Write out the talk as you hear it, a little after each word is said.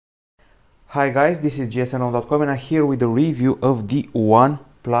Hi guys, this is gsno.com and I'm here with a review of the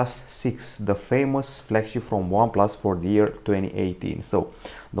OnePlus 6, the famous flagship from OnePlus for the year 2018. So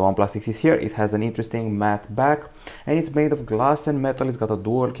the OnePlus 6 is here. It has an interesting matte back and it's made of glass and metal. It's got a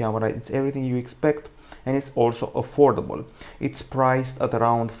dual camera. It's everything you expect and it's also affordable. It's priced at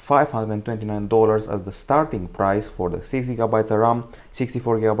around $529 as the starting price for the 6GB RAM,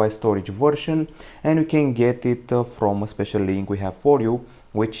 64GB storage version, and you can get it from a special link we have for you,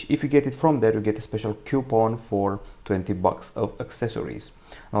 which if you get it from there you get a special coupon for 20 bucks of accessories.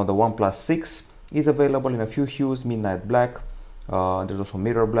 Now the OnePlus 6 is available in a few hues: midnight black, there's also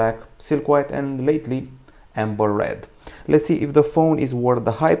mirror black, silk white, and lately amber red. Let's see if the phone is worth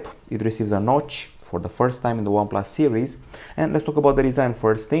the hype. It receives a notch for the first time in the OnePlus series, and let's talk about the design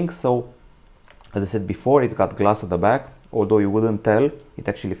first thing. So as I said before, it's got glass at the back. Although you wouldn't tell, it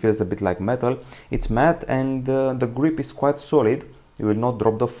actually feels a bit like metal. It's matte and the grip is quite solid. You will not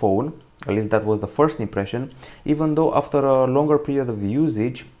drop the phone, at least that was the first impression, even though after a longer period of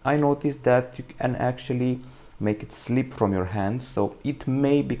usage I noticed that you can actually make it slip from your hands, so it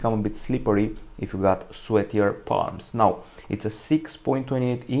may become a bit slippery if you got sweatier palms. Now it's a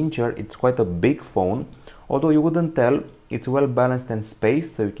 6.28 incher, it's quite a big phone. Although you wouldn't tell, it's well balanced and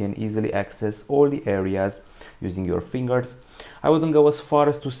spaced, so you can easily access all the areas using your fingers. I wouldn't go as far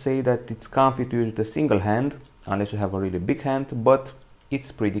as to say that it's comfy to use with a single hand, unless you have a really big hand, but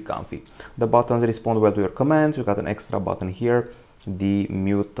it's pretty comfy. The buttons respond well to your commands. You got an extra button here. The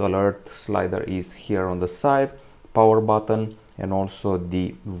mute alert slider is here on the side, power button, and also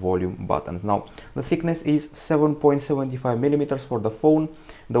the volume buttons. Now the thickness is 7.75 millimeters for the phone.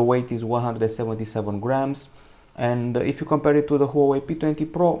 The weight is 177 grams. And if you compare it to the Huawei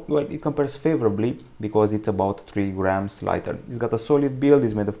P20 Pro, well, it compares favorably because it's about 3 grams lighter. It's got a solid build,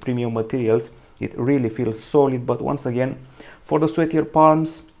 it's made of premium materials. It really feels solid, but once again, for the sweatier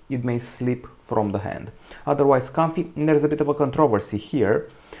palms, it may slip from the hand. Otherwise comfy. And there's a bit of a controversy here.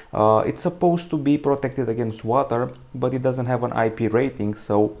 It's supposed to be protected against water, but it doesn't have an IP rating,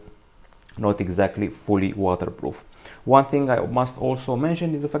 so not exactly fully waterproof. One thing I must also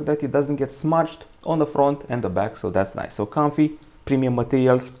mention is the fact that it doesn't get smudged on the front and the back, so that's nice. So comfy, premium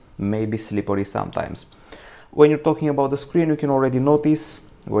materials, maybe slippery sometimes. When you're talking about the screen, you can already notice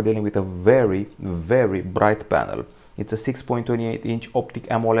we're dealing with a very bright panel. It's a 6.28 inch optic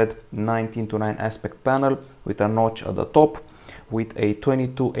AMOLED 19:9 aspect panel with a notch at the top, with a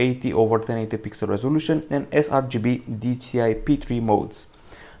 2280 over 1080 pixel resolution and sRGB DCI P3 modes.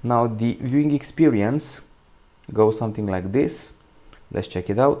 Now the viewing experience goes something like this. Let's check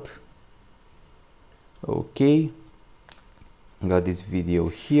it out. Okay, got this video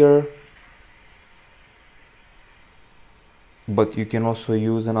here, but you can also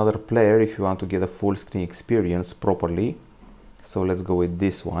use another player if you want to get a full screen experience properly. So let's go with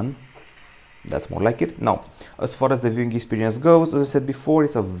this one. That's more like it. Now, as far as the viewing experience goes, as I said before,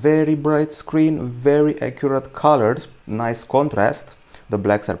 it's a very bright screen, very accurate colors, nice contrast. The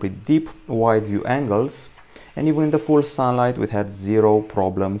blacks are pretty deep, wide view angles, and even in the full sunlight we had zero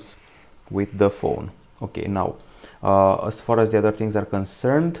problems with the phone. Okay, now as far as the other things are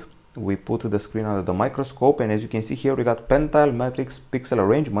concerned, we put the screen under the microscope, and as you can see here, we got pentile matrix pixel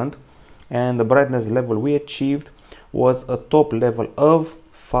arrangement, and the brightness level we achieved was a top level of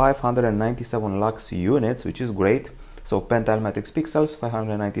 597 lux units, which is great. So pentile matrix pixels,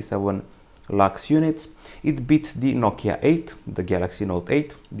 597 lux units. It beats the Nokia 8, the Galaxy Note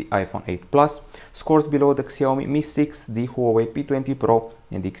 8, the iPhone 8 Plus, scores below the Xiaomi Mi 6, the Huawei P20 Pro,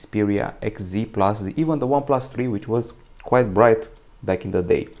 and the Xperia XZ Plus, even the OnePlus 3, which was quite bright back in the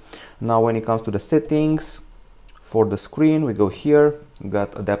day. Now when it comes to the settings for the screen, we go here. You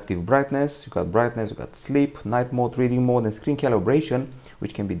got adaptive brightness, you got sleep, night mode, reading mode, and screen calibration,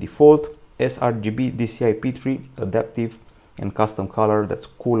 which can be default, sRGB DCI P3, adaptive, and custom color, that's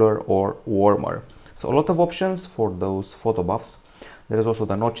cooler or warmer. So a lot of options for those photo buffs. There is also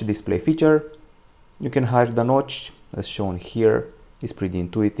the notch display feature. You can hide the notch as shown here. It's pretty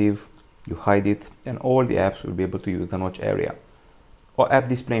intuitive. You hide it and all the apps will be able to use the notch area. Or app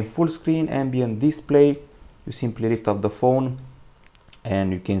display in full screen, ambient display. You simply lift up the phone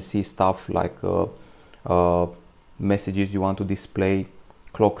and you can see stuff like messages you want to display,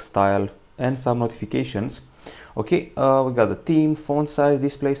 clock style, and some notifications. Okay, we got the theme, font size,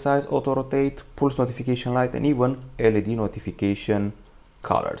 display size, auto rotate, pulse notification light, and even LED notification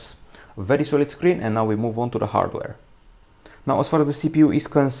colors. Very solid screen, and now we move on to the hardware. Now, as far as the CPU is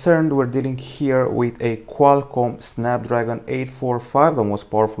concerned, we're dealing here with a Qualcomm Snapdragon 845, the most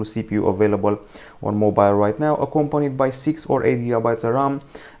powerful CPU available on mobile right now, accompanied by 6 or 8 gigabytes of RAM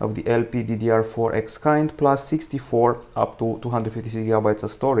of the LPDDR4X kind, plus 64 up to 256 gigabytes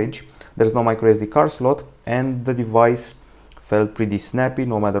of storage. There's no micro SD card slot, and the device felt pretty snappy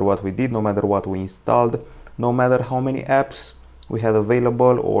no matter what we did, no matter what we installed, no matter how many apps we had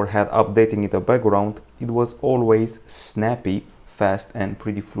available or had updating in the background. It was always snappy, fast, and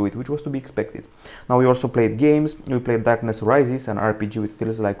pretty fluid, which was to be expected. Now, we also played games. We played Darkness Rises, an RPG with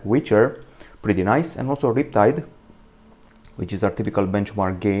feels like Witcher, pretty nice, and also Riptide, which is our typical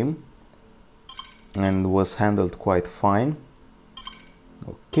benchmark game, and was handled quite fine.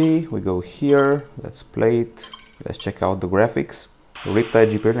 Okay, we go here, let's play it, let's check out the graphics. The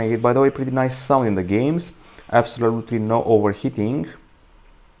Riptide GPU Renegade, by the way, pretty nice sound in the games, absolutely no overheating.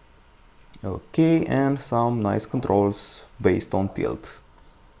 Okay, and some nice controls based on tilt.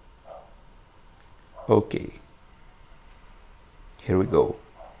 Okay, here we go.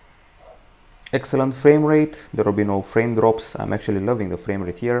 Excellent frame rate, there will be no frame drops. I'm actually loving the frame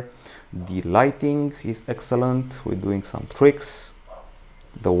rate here. The lighting is excellent, we're doing some tricks.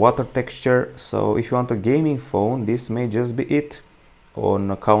 The water texture, so if you want a gaming phone, this may just be it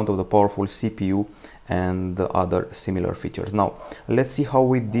on account of the powerful CPU and the other similar features. Now, let's see how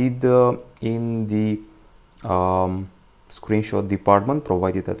we did in the screenshot department,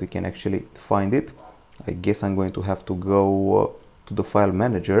 provided that we can actually find it. I guess I'm going to have to go to the file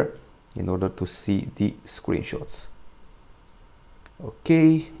manager in order to see the screenshots.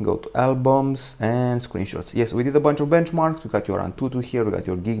 Okay, go to albums and screenshots. Yes, we did a bunch of benchmarks. We got your Antutu here, we got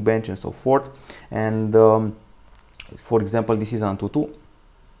your Geekbench and so forth. And for example, this is Antutu.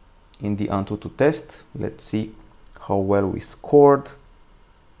 In the Antutu test, let's see how well we scored.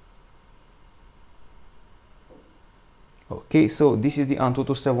 Okay, so this is the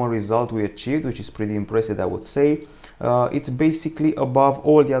Antutu 7 result we achieved, which is pretty impressive, I would say. It's basically above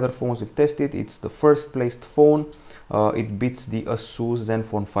all the other phones we've tested. It's the first placed phone. It beats the Asus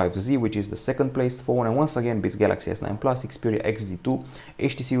Zenfone 5Z, which is the second placed phone, and once again beats Galaxy S9 Plus, Xperia XZ2,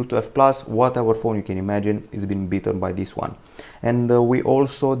 HTC U12 Plus, whatever phone you can imagine, it's been beaten by this one. And we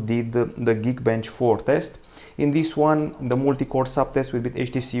also did the Geekbench 4 test. In this one, the multi-core subtest we beat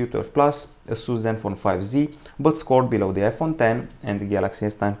HTC U12 Plus, Asus Zenfone 5Z, but scored below the iPhone X and the Galaxy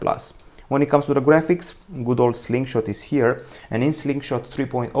S9 Plus. When it comes to the graphics, good old Slingshot is here, and in Slingshot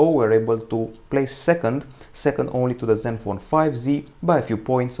 3.0 we're able to place second only to the Zenfone 5Z by a few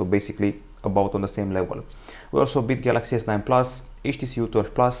points, so basically about on the same level. We also beat Galaxy S9 Plus, HTC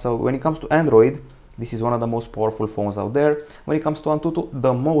U12 Plus, so when it comes to Android, this is one of the most powerful phones out there. When it comes to Antutu,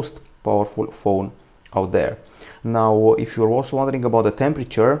 the most powerful phone out there. Now, if you're also wondering about the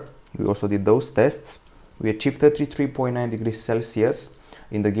temperature, we also did those tests. We achieved 33.9 degrees Celsius.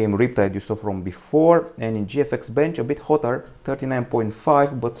 In the game Riptide you saw from before, and in GFX Bench a bit hotter,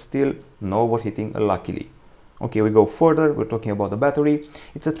 39.5, but still no overheating, luckily. Okay, we go further, we're talking about the battery.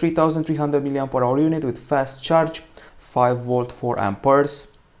 It's a 3300 mAh unit with fast charge, 5 volt 4 amperes,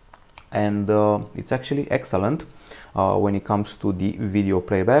 and it's actually excellent when it comes to the video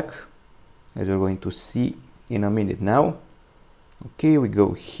playback, as you're going to see in a minute now. Okay, we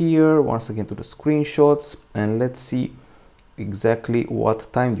go here once again to the screenshots, and let's see exactly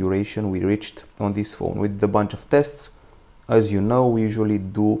what time duration we reached on this phone. We did a bunch of tests. As you know, we usually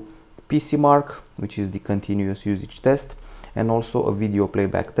do PC mark, which is the continuous usage test, and also a video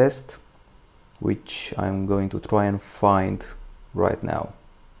playback test, which I'm going to try and find right now.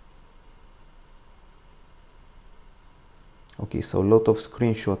 Okay, so a lot of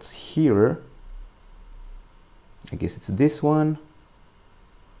screenshots here. I guess it's this one,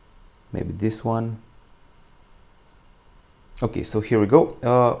 maybe this one. Okay, so here we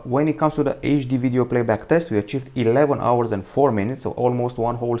go. When it comes to the HD video playback test, we achieved 11 hours and 4 minutes, so almost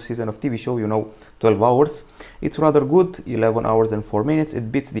one whole season of TV show, 12 hours. It's rather good, 11 hours and 4 minutes.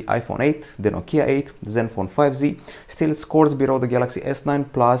 It beats the iPhone 8, the Nokia 8, the Zenfone 5Z. Still it scores below the Galaxy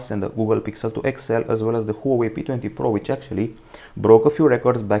S9 Plus and the Google Pixel 2 XL, as well as the Huawei P20 Pro, which actually broke a few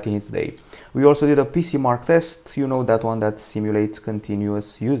records back in its day. We also did a PC mark test, that one that simulates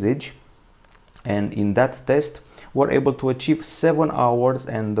continuous usage. And in that test, we're able to achieve 7 hours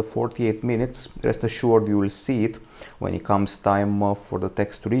and 48 minutes. Rest assured you will see it when it comes time for the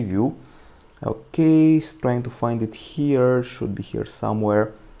text review. Okay, trying to find it here, should be here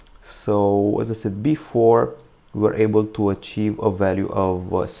somewhere. So as I said before, we were able to achieve a value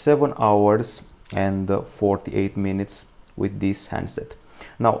of 7 hours and 48 minutes with this handset.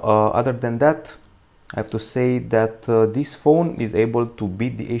 Now, other than that, I have to say that this phone is able to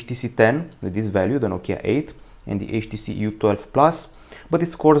beat the HTC 10 with this value, the Nokia 8, and the HTC U12 Plus, but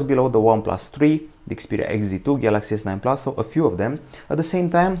it scores below the OnePlus 3, the Xperia XZ2, Galaxy S9 Plus, so a few of them. At the same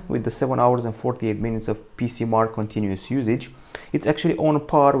time, with the 7 hours and 48 minutes of PC mark continuous usage, it's actually on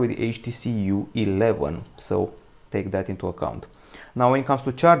par with the HTC U11, so take that into account. Now when it comes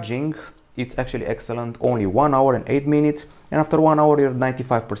to charging, it's actually excellent, only 1 hour and 8 minutes, and after 1 hour you're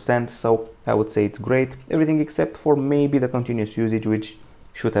 95%, so I would say it's great, everything except for maybe the continuous usage, which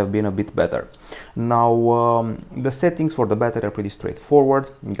should have been a bit better. Now the settings for the battery are pretty straightforward.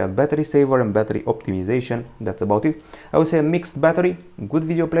 You got battery saver and battery optimization, that's about it. I would say a mixed battery, good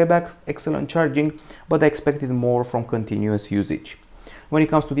video playback, excellent charging, but I expected more from continuous usage. When it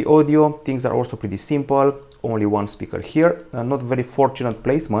comes to the audio, things are also pretty simple. Only one speaker here, not very fortunate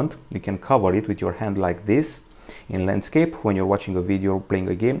placement. You can cover it with your hand like this. In landscape, when you're watching a video or playing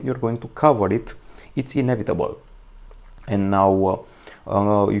a game, you're going to cover it. It's inevitable. And now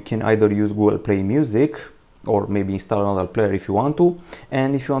you can either use Google Play Music or maybe install another player if you want to.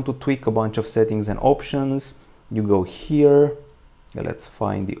 And if you want to tweak a bunch of settings and options, you go here. Let's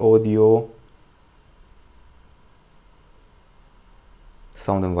find the audio.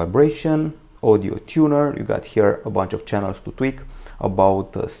 Sound and vibration, audio tuner. You got here a bunch of channels to tweak,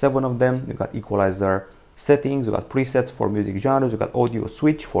 about 7 of them. You got equalizer settings, you got presets for music genres, you got audio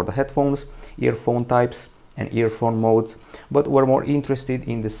switch for the headphones, earphone types and earphone modes, but we're more interested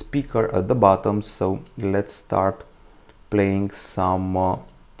in the speaker at the bottom, so let's start playing some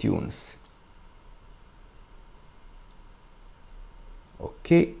tunes.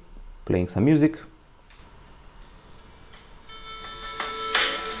 Okay, playing some music.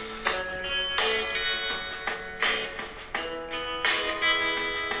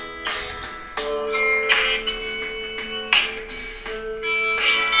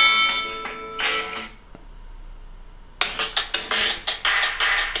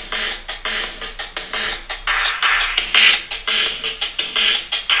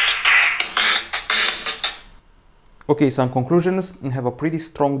 Okay, some conclusions. We have a pretty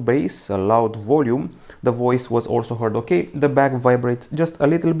strong bass, a loud volume. The voice was also heard okay. The back vibrates just a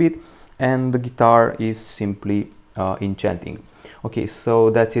little bit, and the guitar is simply enchanting. Okay, so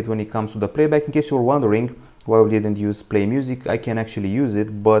that's it when it comes to the playback. In case you're wondering why we didn't use Play Music, I can actually use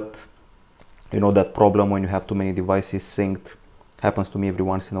it, but you know that problem when you have too many devices synced happens to me every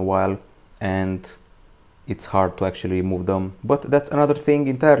once in a while, and it's hard to actually remove them, but that's another thing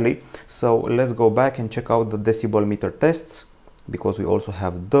entirely. So let's go back and check out the decibel meter tests, because we also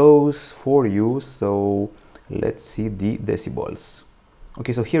have those for you. So let's see the decibels.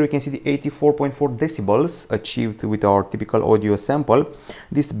 Okay, so here you can see the 84.4 decibels achieved with our typical audio sample.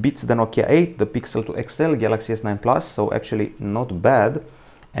 This beats the Nokia 8, the Pixel 2 XL, Galaxy S9 Plus, so actually not bad.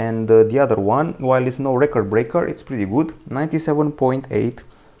 And the other one, while it's no record breaker, it's pretty good. 97.8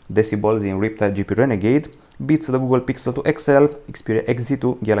 decibels in Riptide GP Renegade, beats the Google Pixel 2 XL, Xperia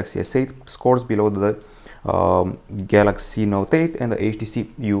XZ2, Galaxy S8, scores below the Galaxy Note 8 and the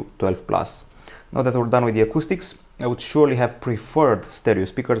HTC U12 Plus. Now that we're done with the acoustics, I would surely have preferred stereo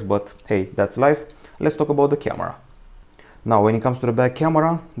speakers, but hey, that's life. Let's talk about the camera. Now when it comes to the back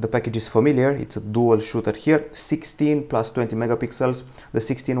camera, the package is familiar. It's a dual shooter here, 16 plus 20 megapixels. The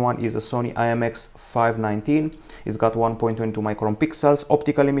 16 one is a Sony IMX519. It's got 1.22 micron pixels,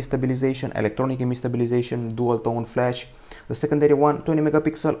 optical image stabilization, electronic image stabilization, dual tone flash. The secondary one, 20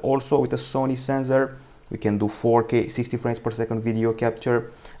 megapixel, also with a Sony sensor. We can do 4K 60 frames per second video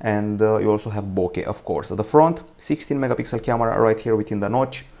capture, and you also have bokeh, of course. At the front, 16 megapixel camera right here within the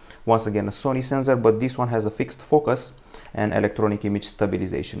notch. Once again a Sony sensor, but this one has a fixed focus and electronic image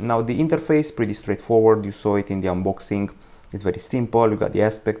stabilization. Now the interface, pretty straightforward. You saw it in the unboxing. It's very simple. You got the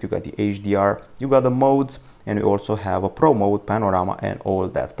aspect, you got the HDR, you got the modes, and we also have a pro mode, panorama, and all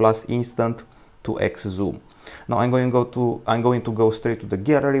that, plus instant 2x zoom. Now I'm going to go straight to the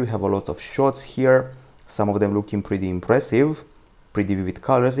gallery. We have a lot of shots here, some of them looking pretty impressive, pretty vivid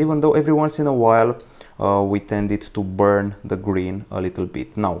colors, even though every once in a while we tended to burn the green a little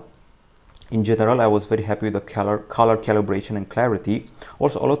bit. Now in general, I was very happy with the color calibration and clarity.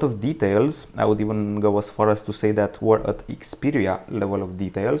 Also a lot of details. I would even go as far as to say that we're at Xperia level of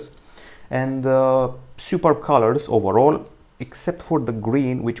details, and superb colors overall, except for the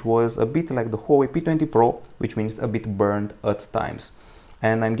green, which was a bit like the Huawei P20 Pro, which means a bit burned at times.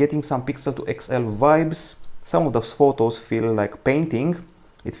 And I'm getting some Pixel 2 XL vibes. Some of those photos feel like painting.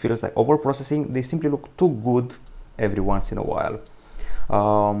 It feels like overprocessing. They simply look too good every once in a while.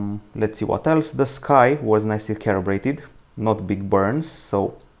 Let's see what else. The sky was nicely calibrated, not big burns,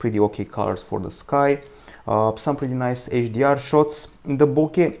 so pretty okay colors for the sky. Some pretty nice HDR shots. The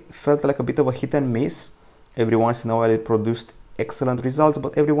bokeh felt like a bit of a hit and miss. Every once in a while it produced excellent results,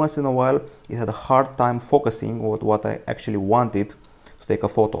 but every once in a while it had a hard time focusing on what I actually wanted to take a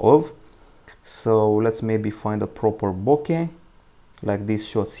photo of. So let's maybe find a proper bokeh like these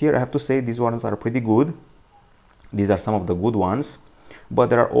shots here. I have to say these ones are pretty good. These are some of the good ones, but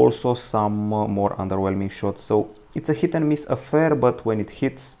there are also some more underwhelming shots. So it's a hit and miss affair, but when it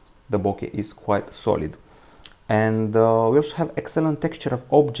hits, the bokeh is quite solid. And we also have excellent texture of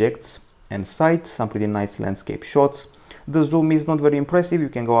objects and sight, some pretty nice landscape shots. The zoom is not very impressive. You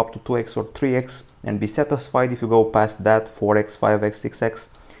can go up to 2x or 3x and be satisfied. If you go past that, 4x, 5x, 6x,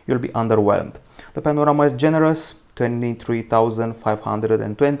 you'll be underwhelmed. The panorama is generous,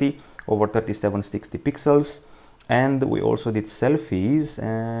 23,520 over 3760 pixels. And we also did selfies,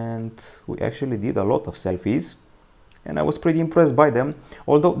 and we actually did a lot of selfies, and I was pretty impressed by them,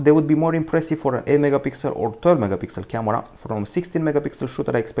 although they would be more impressive for an 8 megapixel or 12 megapixel camera. From 16 megapixel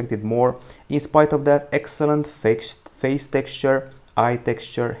shooter I expected more. In spite of that, excellent face texture, eye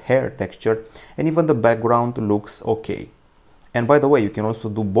texture, hair texture, and even the background looks okay. And by the way, you can also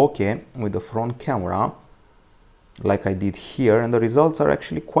do bokeh with the front camera like I did here, and the results are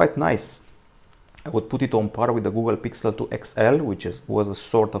actually quite nice. I would put it on par with the Google Pixel 2 XL, which was a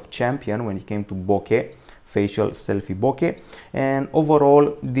sort of champion when it came to bokeh, facial selfie bokeh. And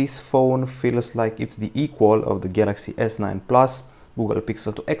overall, this phone feels like it's the equal of the Galaxy S9 Plus, Google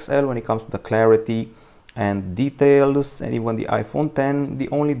Pixel 2 XL when it comes to the clarity and details, and even the iPhone X. The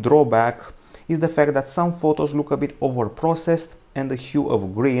only drawback is the fact that some photos look a bit over-processed and the hue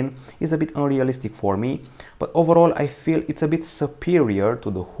of green is a bit unrealistic for me. But overall, I feel it's a bit superior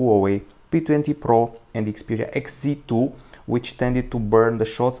to the Huawei P20 Pro and the Xperia XZ2, which tended to burn the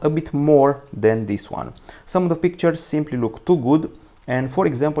shots a bit more than this one. Some of the pictures simply look too good, and for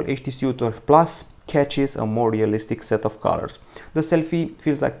example HTC U12 Plus catches a more realistic set of colors. The selfie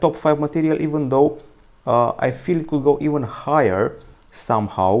feels like top 5 material, even though I feel it could go even higher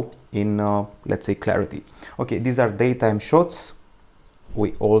somehow in let's say clarity. Okay, these are daytime shots.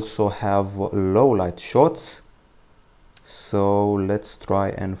 We also have low light shots, so let's try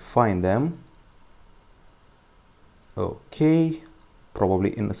and find them. Okay,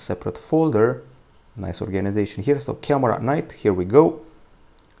 probably in a separate folder. Nice organization here. So camera at night, here we go.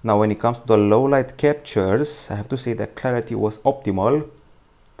 Now when it comes to the low light captures, I have to say that clarity was optimal.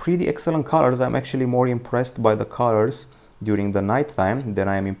 Pretty excellent colors. I'm actually more impressed by the colors during the nighttime than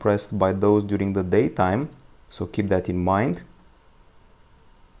I am impressed by those during the daytime, so keep that in mind.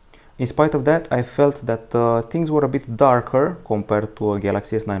 In spite of that, I felt that things were a bit darker compared to a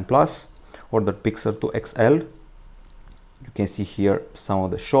Galaxy S9 Plus or the Pixel 2 XL. You can see here some of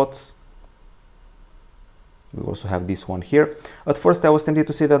the shots. We also have this one here. At first I was tempted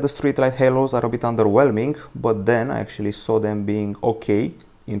to say that the street light halos are a bit underwhelming, but then I actually saw them being okay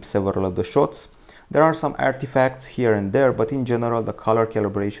in several of the shots. There are some artifacts here and there, but in general the color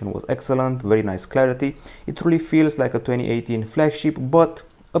calibration was excellent, very nice clarity. It really feels like a 2018 flagship, but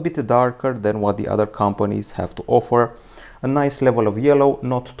a bit darker than what the other companies have to offer. A nice level of yellow,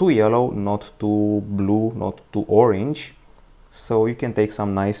 not too yellow, not too blue, not too orange. So you can take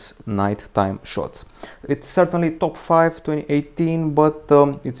some nice nighttime shots. It's certainly top 5 2018, but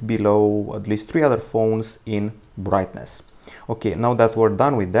it's below at least 3 other phones in brightness. Okay, now that we're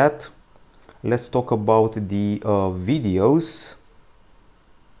done with that, let's talk about the videos.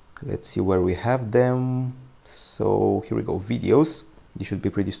 Let's see where we have them. So here we go, videos. This should be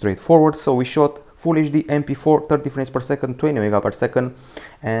pretty straightforward. So we shot Full HD MP4 30 frames per second, 20 mega per second,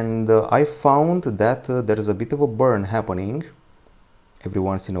 and I found that there is a bit of a burn happening every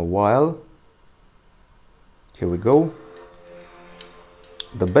once in a while. Here we go.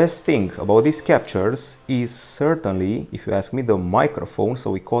 The best thing about these captures is certainly, if you ask me, the microphone.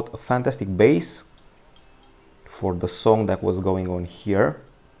 So we caught a fantastic bass for the song that was going on here.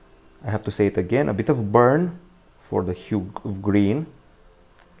 I have to say it again, a bit of burn for the hue of green.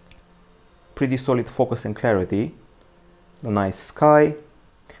 Pretty solid focus and clarity. A nice sky.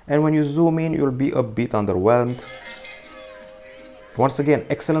 And when you zoom in, you'll be a bit underwhelmed. Once again,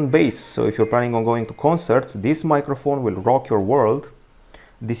 excellent bass. So if you're planning on going to concerts, this microphone will rock your world.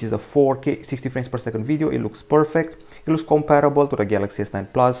 This is a 4K 60 frames per second video. It looks perfect. It looks comparable to the Galaxy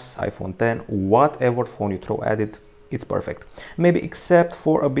S9 Plus, iPhone X, whatever phone you throw at it, it's perfect. Maybe except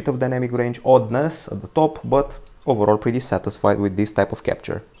for a bit of dynamic range oddness at the top, but overall pretty satisfied with this type of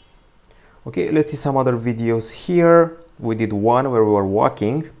capture. Okay, let's see some other videos here. We did one where we were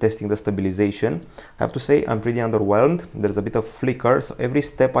walking, testing the stabilization. I have to say I'm pretty underwhelmed. There's a bit of flicker, so every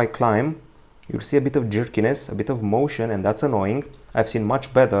step I climb, you'll see a bit of jerkiness, a bit of motion, and that's annoying. I've seen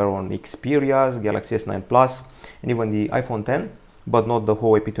much better on Xperia's, Galaxy S9 Plus, and even the iPhone X, but not the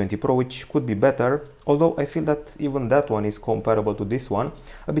Huawei P20 Pro, which could be better. although I feel that even that one is comparable to this one.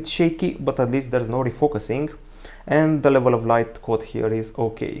 A bit shaky, but at least there's no refocusing, and the level of light caught here is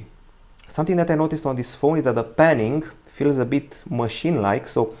okay. Something that I noticed on this phone is that the panning feels a bit machine-like,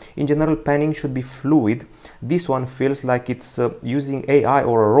 so in general panning should be fluid. This one feels like it's using AI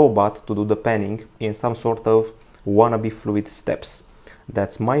or a robot to do the panning in some sort of wannabe fluid steps.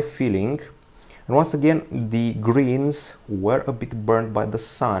 That's my feeling. And once again, the greens were a bit burnt by the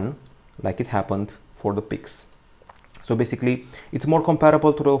sun, like it happened for the pics. So basically, it's more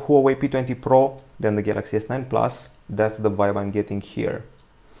comparable to the Huawei P20 Pro than the Galaxy S9 Plus. That's the vibe I'm getting here.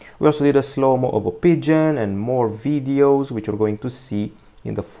 We also did a slow-mo of a pigeon and more videos, which you're going to see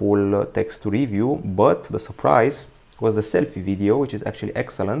in the full text review. But the surprise was the selfie video, which is actually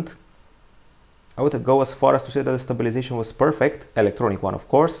excellent. I would go as far as to say that the stabilization was perfect, electronic one of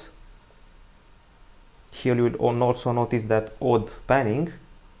course. Here you will also notice that odd panning.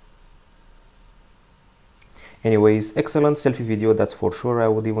 Anyways, excellent selfie video, that's for sure. I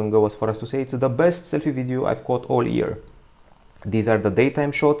would even go as far as to say it's the best selfie video I've caught all year. These are the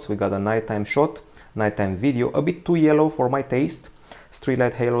daytime shots. We got a nighttime shot, nighttime video, a bit too yellow for my taste. Street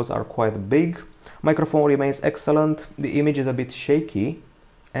light halos are quite big. Microphone remains excellent. The image is a bit shaky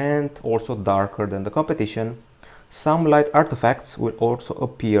and also darker than the competition. Some light artifacts will also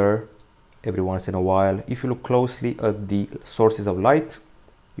appear every once in a while. If you look closely at the sources of light,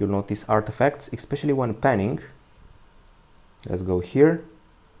 you'll notice artifacts, especially when panning. Let's go here,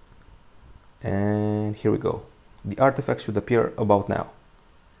 and here we go. The artifacts should appear about now.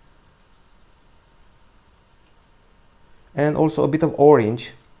 And also a bit of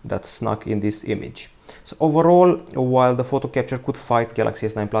orange that's snuck in this image. So overall, while the photo capture could fight Galaxy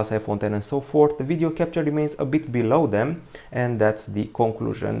S9 Plus, iPhone X and so forth, the video capture remains a bit below them, and that's the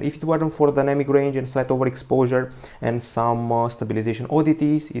conclusion. If it weren't for dynamic range and slight overexposure and some stabilization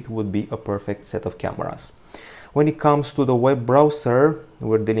oddities, it would be a perfect set of cameras. When it comes to the web browser,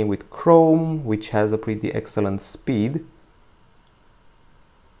 we're dealing with Chrome, which has a pretty excellent speed.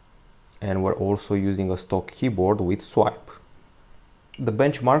 And we're also using a stock keyboard with swipe. The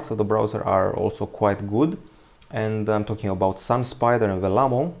benchmarks of the browser are also quite good, and I'm talking about SunSpider and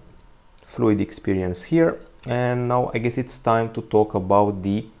Velamo. Fluid experience here. And now I guess it's time to talk about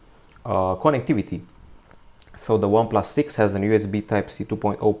the connectivity. So the OnePlus 6 has an USB Type-C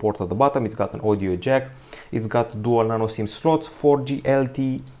 2.0 port at the bottom. It's got an audio jack. It's got dual nano SIM slots, 4G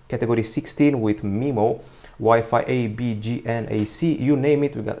LTE, category 16 with MIMO, Wi-Fi A, B, G, and AC, you name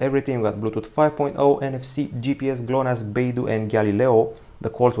it, we got everything. We got Bluetooth 5.0, NFC, GPS, GLONASS, Beidou, and Galileo. The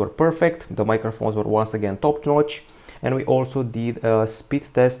calls were perfect. The microphones were once again top-notch. And we also did a speed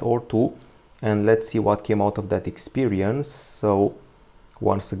test or two. And let's see what came out of that experience. So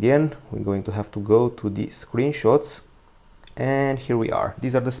once again, we're going to have to go to the screenshots. And here we are.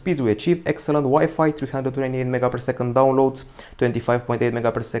 These are the speeds we achieved. Excellent Wi-Fi, 328 megabps downloads, 25.8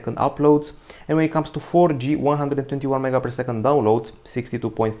 megabps uploads. And when it comes to 4G, 121 megabps downloads,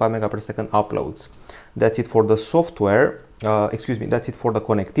 62.5 megabps uploads. That's it for the software. That's it for the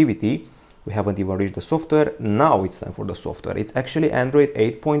connectivity. We haven't even reached the software. Now it's time for the software. It's actually Android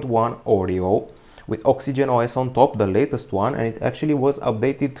 8.1 Oreo with Oxygen OS on top, the latest one, and it actually was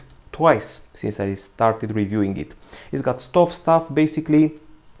updated twice since I started reviewing it. It's got stuff basically.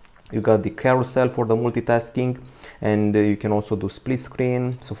 You got the carousel for the multitasking, and you can also do split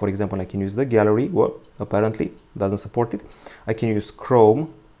screen. So for example, I can use the gallery. Well, apparently doesn't support it. I can use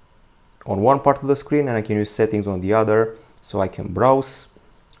Chrome on one part of the screen and I can use settings on the other, so I can browse,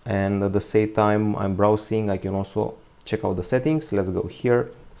 and at the same time I'm browsing I can also check out the settings. Let's go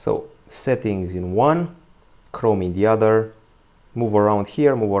here. So settings in one, Chrome in the other, move around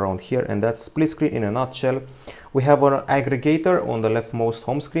here, and that's split screen in a nutshell. We have an aggregator on the leftmost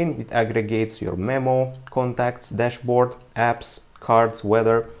home screen. It aggregates your memo, contacts, dashboard, apps, cards,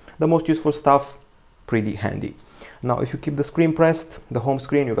 weather, the most useful stuff, pretty handy. Now if you keep the screen pressed, the home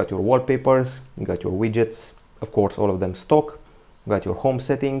screen, you got your wallpapers, you got your widgets, of course all of them stock, you got your home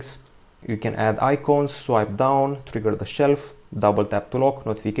settings, you can add icons, swipe down, trigger the shelf, double tap to lock,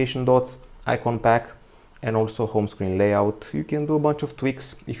 notification dots, icon pack, and also home screen layout. You can do a bunch of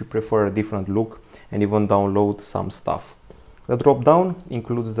tweaks if you prefer a different look, and even download some stuff. The drop down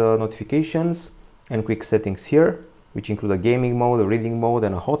includes the notifications and quick settings here, which include a gaming mode, a reading mode,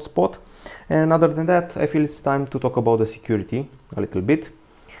 and a hotspot. And other than that, I feel it's time to talk about the security a little bit.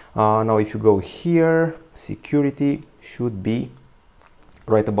 Now if you go here, security should be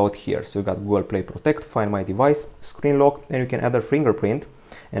right about here. So you got Google Play Protect, Find My Device, Screen Lock, and you can add a fingerprint.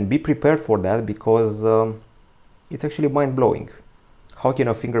 And be prepared for that, because it's actually mind-blowing. How can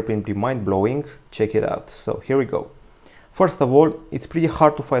a fingerprint be mind-blowing? Check it out. So here we go. First of all, it's pretty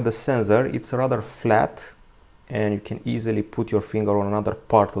hard to find the sensor. It's rather flat and you can easily put your finger on another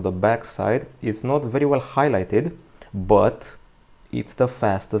part of the back side. It's not very well highlighted, but it's the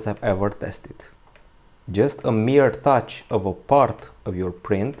fastest I've ever tested. Just a mere touch of a part of your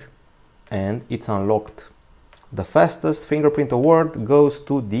print and it's unlocked. The fastest fingerprint award goes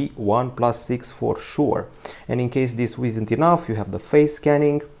to the OnePlus 6 for sure. And in case this isn't enough, you have the face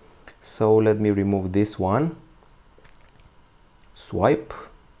scanning. So let me remove this one. Swipe,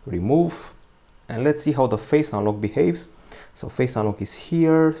 remove, and let's see how the face unlock behaves. So face unlock is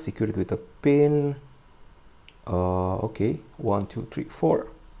here, secured with a pin. Okay, 1, 2, 3, 4.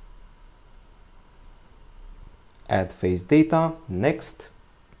 Add face data, next.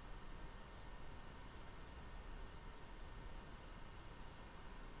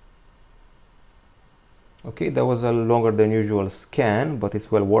 Okay, that was a longer than usual scan, but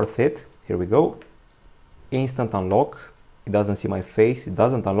it's well worth it. Here we go. Instant unlock. It doesn't see my face, it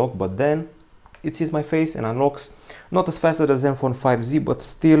doesn't unlock, but then it sees my face and unlocks. Not as fast as the Zenfone 5Z, but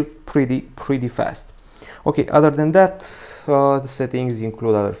still pretty fast. Okay, other than that, the settings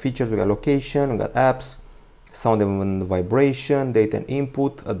include other features. We got location, we got apps, sound and vibration, data and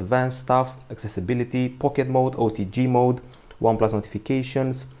input, advanced stuff, accessibility, pocket mode, OTG mode, OnePlus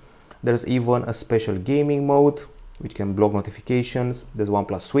notifications. There's even a special gaming mode which can block notifications. There's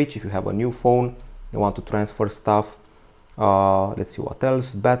OnePlus Switch if you have a new phone, you want to transfer stuff. Let's see what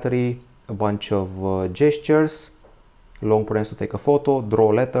else. Battery, a bunch of gestures, long press to take a photo, draw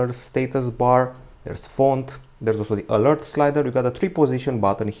letters, status bar, there's font, there's also the alert slider. You got a 3-position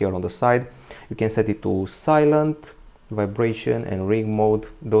button here on the side. You can set it to silent, vibration and ring mode.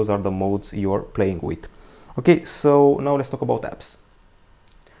 Those are the modes you're playing with. Okay, so now let's talk about apps.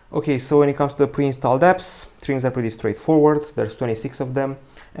 Okay, so when it comes to the pre-installed apps, things are pretty straightforward. There's 26 of them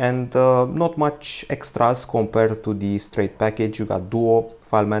and not much extras compared to the straight package. You got Duo,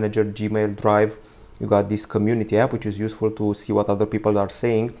 File Manager, Gmail, Drive. You got this community app, which is useful to see what other people are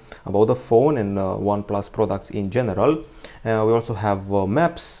saying about the phone and OnePlus products in general. We also have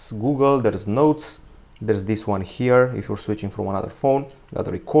Maps, Google, there's Notes, there's this one here if you're switching from another phone. You got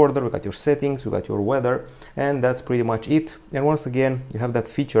a recorder, you got your settings, you got your weather, and that's pretty much it. And once again, you have that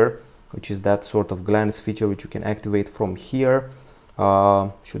feature, which is that sort of glance feature which you can activate from here.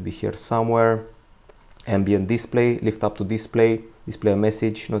 Should be here somewhere. Ambient display, lift up to display, display a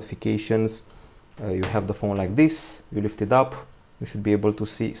message, notifications. You have the phone like this, you lift it up, you should be able to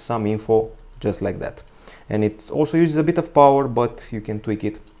see some info just like that. And it also uses a bit of power, but you can tweak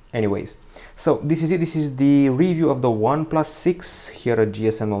it anyways. So this is it. This is the review of the OnePlus 6 here at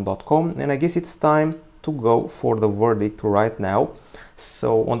gsm.com, and I guess it's time to go for the verdict right now.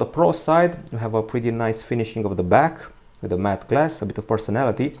 So on the Pro side, you have a pretty nice finishing of the back with a matte glass, a bit of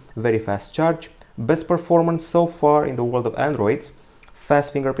personality, very fast charge, best performance so far in the world of Androids,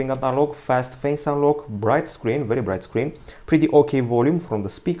 fast fingerprint unlock, fast face unlock, bright screen, very bright screen, pretty okay volume from the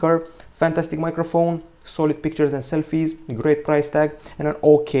speaker, fantastic microphone, solid pictures and selfies, great price tag, and an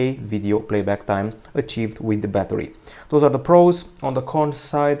okay video playback time achieved with the battery. Those are the pros. On the cons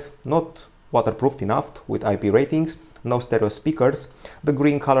side, not waterproofed enough with IP ratings, no stereo speakers, the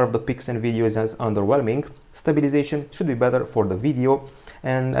green color of the pics and video is underwhelming, stabilization should be better for the video,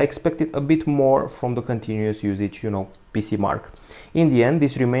 and I expected a bit more from the continuous usage, PC mark. In the end,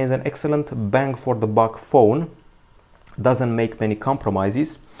 this remains an excellent bang for the buck phone. Doesn't make many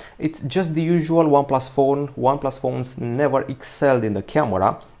compromises. It's just the usual OnePlus phone. OnePlus phones never excelled in the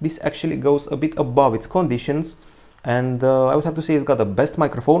camera. This actually goes a bit above its conditions, and I would have to say it's got the best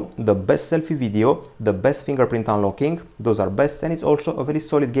microphone, the best selfie video, the best fingerprint unlocking. Those are best, and it's also a very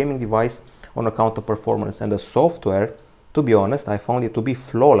solid gaming device on account of performance and the software. To be honest, I found it to be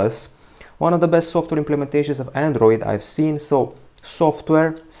flawless. One of the best software implementations of Android I've seen. So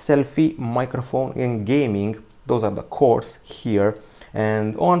software, selfie, microphone, and gaming, those are the cores here.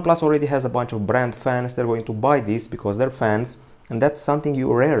 And OnePlus already has a bunch of brand fans. They're going to buy this because they're fans, and that's something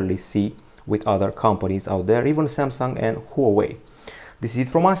you rarely see with other companies out there, even Samsung and Huawei. This is it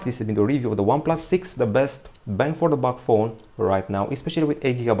from us. This has been the review of the OnePlus 6, the best bang for the buck phone right now, especially with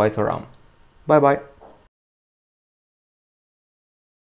 8 GB of RAM. Bye bye.